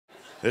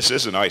This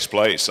is a nice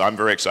place. I'm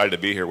very excited to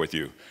be here with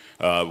you.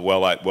 I'm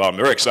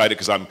very excited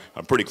because I'm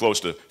pretty close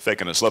to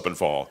faking a slip and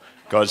fall.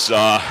 Because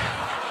I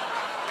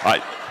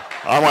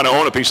want to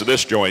own a piece of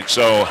this joint.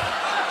 So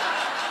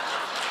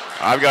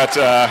I've got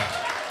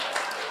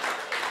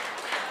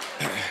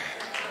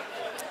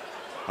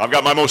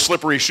my most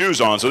slippery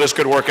shoes on. So this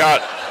could work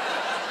out.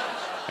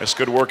 This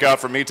could work out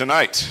for me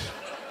tonight.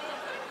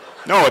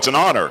 No, it's an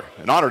honor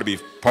to be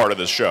part of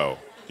this show.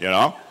 You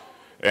know.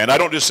 And I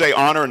don't just say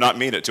honor and not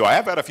mean it, too. I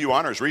have had a few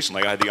honors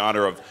recently. I had the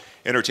honor of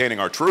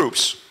entertaining our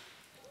troops,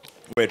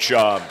 which,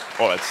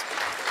 it's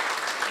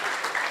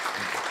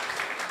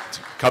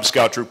Cub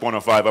Scout Troop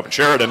 105 up in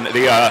Sheridan.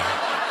 The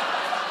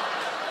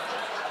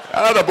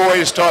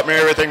boys taught me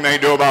everything they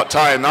knew about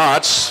tying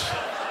knots.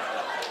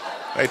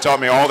 They taught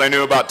me all they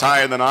knew about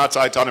tying the knots.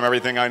 I taught them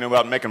everything I knew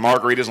about making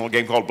margaritas in a little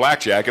game called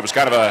blackjack. It was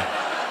kind of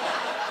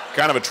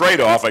a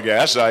trade-off, I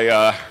guess.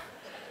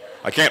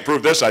 I can't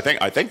prove this. I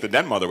think the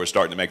den mother was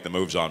starting to make the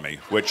moves on me,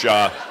 which,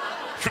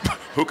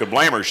 who could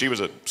blame her? She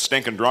was a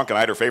stinking drunk and I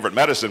had her favorite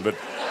medicine, but...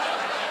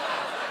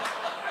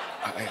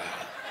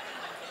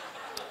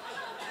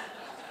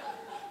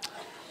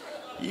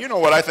 You know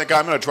what? I think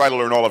I'm going to try to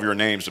learn all of your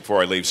names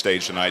before I leave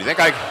stage tonight.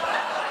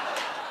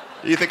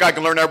 You think I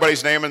can learn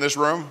everybody's name in this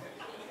room?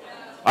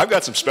 I've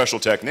got some special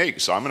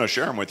techniques, so I'm going to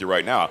share them with you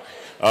right now.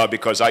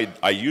 Because I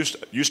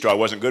used to, I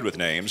wasn't good with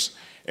names.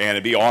 And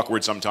it'd be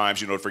awkward sometimes,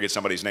 to forget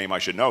somebody's name I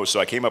should know. So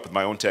I came up with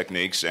my own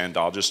techniques, and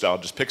I'll just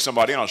pick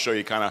somebody, and I'll show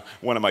you kind of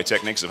one of my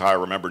techniques of how I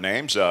remember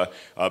names. Sir,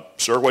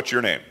 what's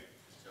your name?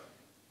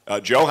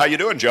 Joe. How you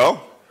doing, Joe?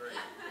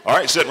 All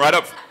right, sitting right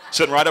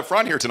up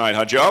front here tonight,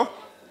 huh, Joe?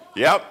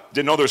 Yep.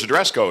 Didn't know there was a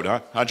dress code, huh?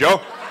 Huh, Joe?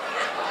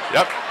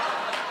 Yep.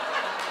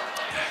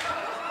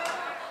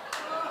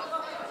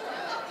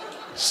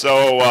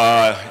 So,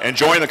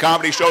 enjoying the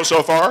comedy show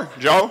so far,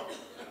 Joe?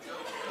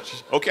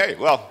 Okay.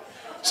 Well.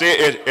 See,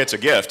 it's a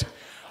gift.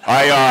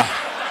 I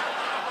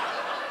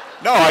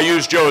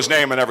use Joe's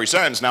name in every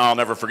sentence. Now I'll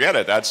never forget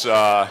it. That's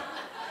now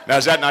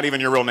is that not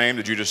even your real name?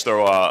 Did you just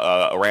throw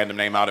a random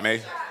name out at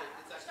me?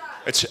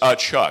 It's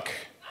Chuck.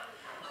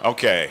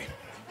 Okay.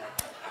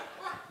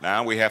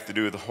 Now we have to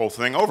do the whole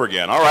thing over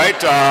again. All right.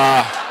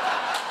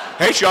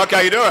 Hey Chuck,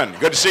 how you doing?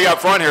 Good to see you up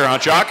front here, huh,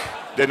 Chuck?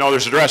 Didn't know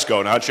there's a dress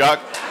code, huh, Chuck?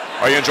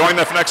 Are you enjoying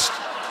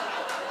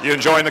You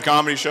enjoying the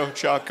comedy show,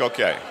 Chuck?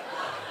 Okay.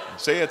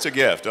 See, it's a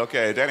gift.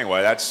 Okay,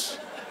 anyway, that's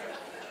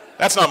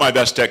not my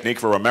best technique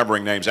for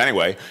remembering names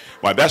anyway.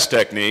 My best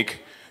technique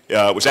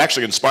was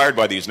actually inspired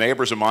by these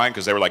neighbors of mine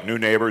because they were like new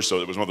neighbors,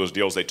 so it was one of those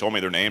deals. They told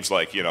me their names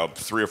like,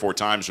 3 or 4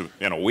 times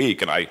in a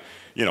week, and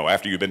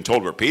after you've been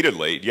told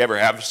repeatedly, do you ever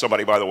have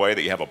somebody, by the way,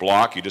 that you have a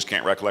block, you just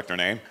can't recollect their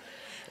name?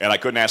 And I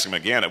couldn't ask them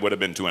again. It would have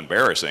been too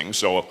embarrassing,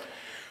 so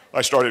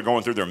I started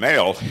going through their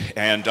mail,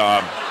 and...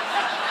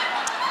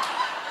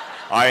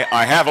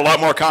 I have a lot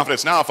more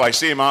confidence now if I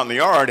see him out in the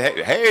yard.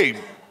 Hey,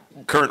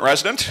 current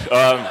resident.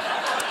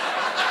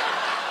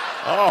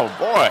 Oh,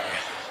 boy.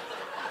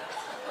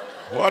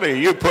 What are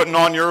you putting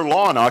on your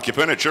lawn,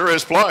 occupant? It sure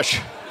is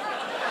plush.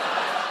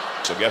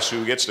 So guess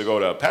who gets to go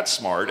to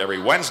Petsmart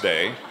every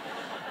Wednesday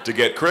to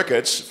get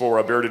crickets for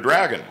a bearded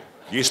dragon?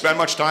 Do you spend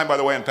much time, by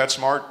the way, in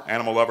Petsmart?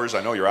 Animal lovers,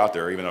 I know you're out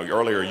there, even though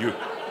earlier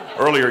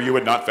you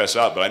would not fess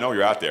up, but I know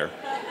you're out there.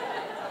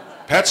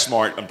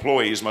 Petsmart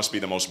employees must be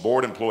the most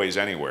bored employees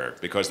anywhere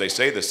because they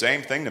say the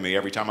same thing to me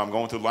every time I'm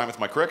going through the line with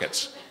my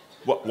crickets.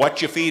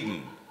 What you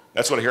feeding?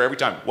 That's what I hear every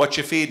time. What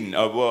you feeding?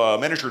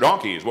 Miniature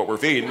donkey is what we're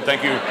feeding.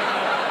 Thank you.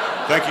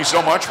 Thank you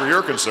so much for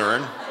your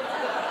concern.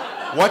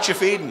 What you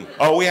feeding?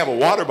 Oh, we have a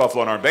water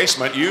buffalo in our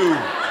basement. You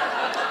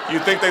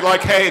think they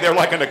like hay? They're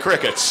liking the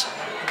crickets.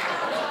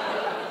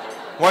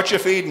 What you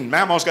feeding?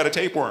 Mammo's got a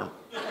tapeworm.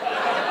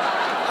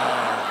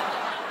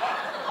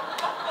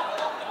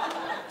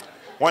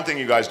 One thing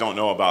you guys don't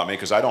know about me,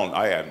 because I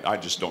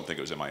just don't think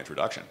it was in my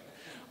introduction.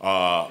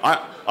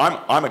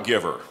 I'm a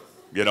giver,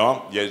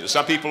 Yeah,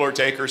 some people are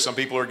takers, some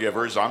people are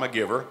givers. I'm a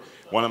giver.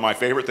 One of my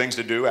favorite things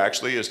to do,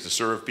 actually, is to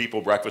serve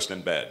people breakfast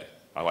in bed.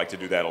 I like to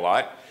do that a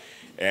lot.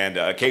 And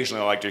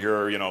occasionally I like to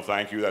hear,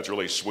 thank you, that's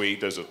really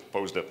sweet, as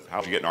opposed to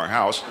how'd you get in our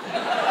house.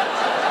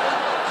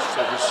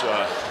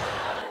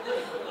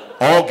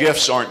 All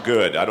gifts aren't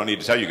good. I don't need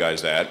to tell you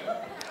guys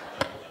that.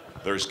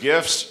 There's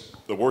gifts.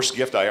 The worst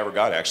gift I ever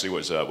got, actually,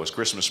 was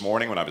Christmas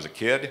morning when I was a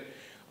kid.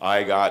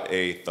 I got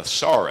a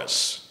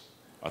thesaurus.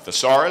 A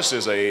thesaurus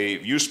is a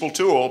useful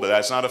tool, but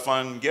that's not a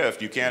fun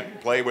gift. You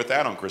can't play with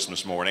that on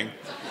Christmas morning.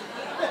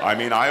 I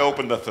mean, I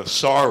opened the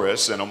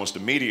thesaurus, and almost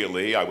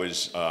immediately I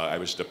was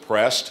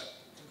depressed.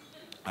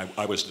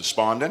 I was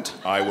despondent.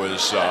 I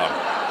was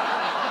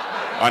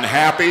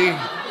unhappy.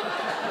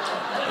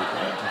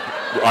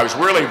 I was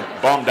really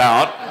bummed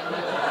out.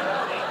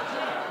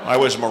 I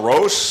was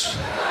morose.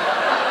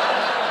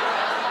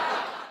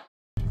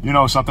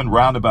 Something,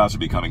 roundabouts are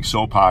becoming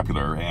so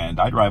popular, and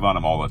I drive on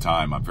them all the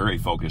time. I'm very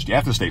focused. You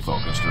have to stay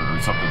focused or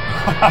something.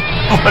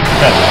 Look at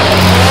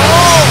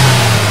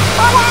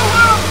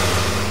that.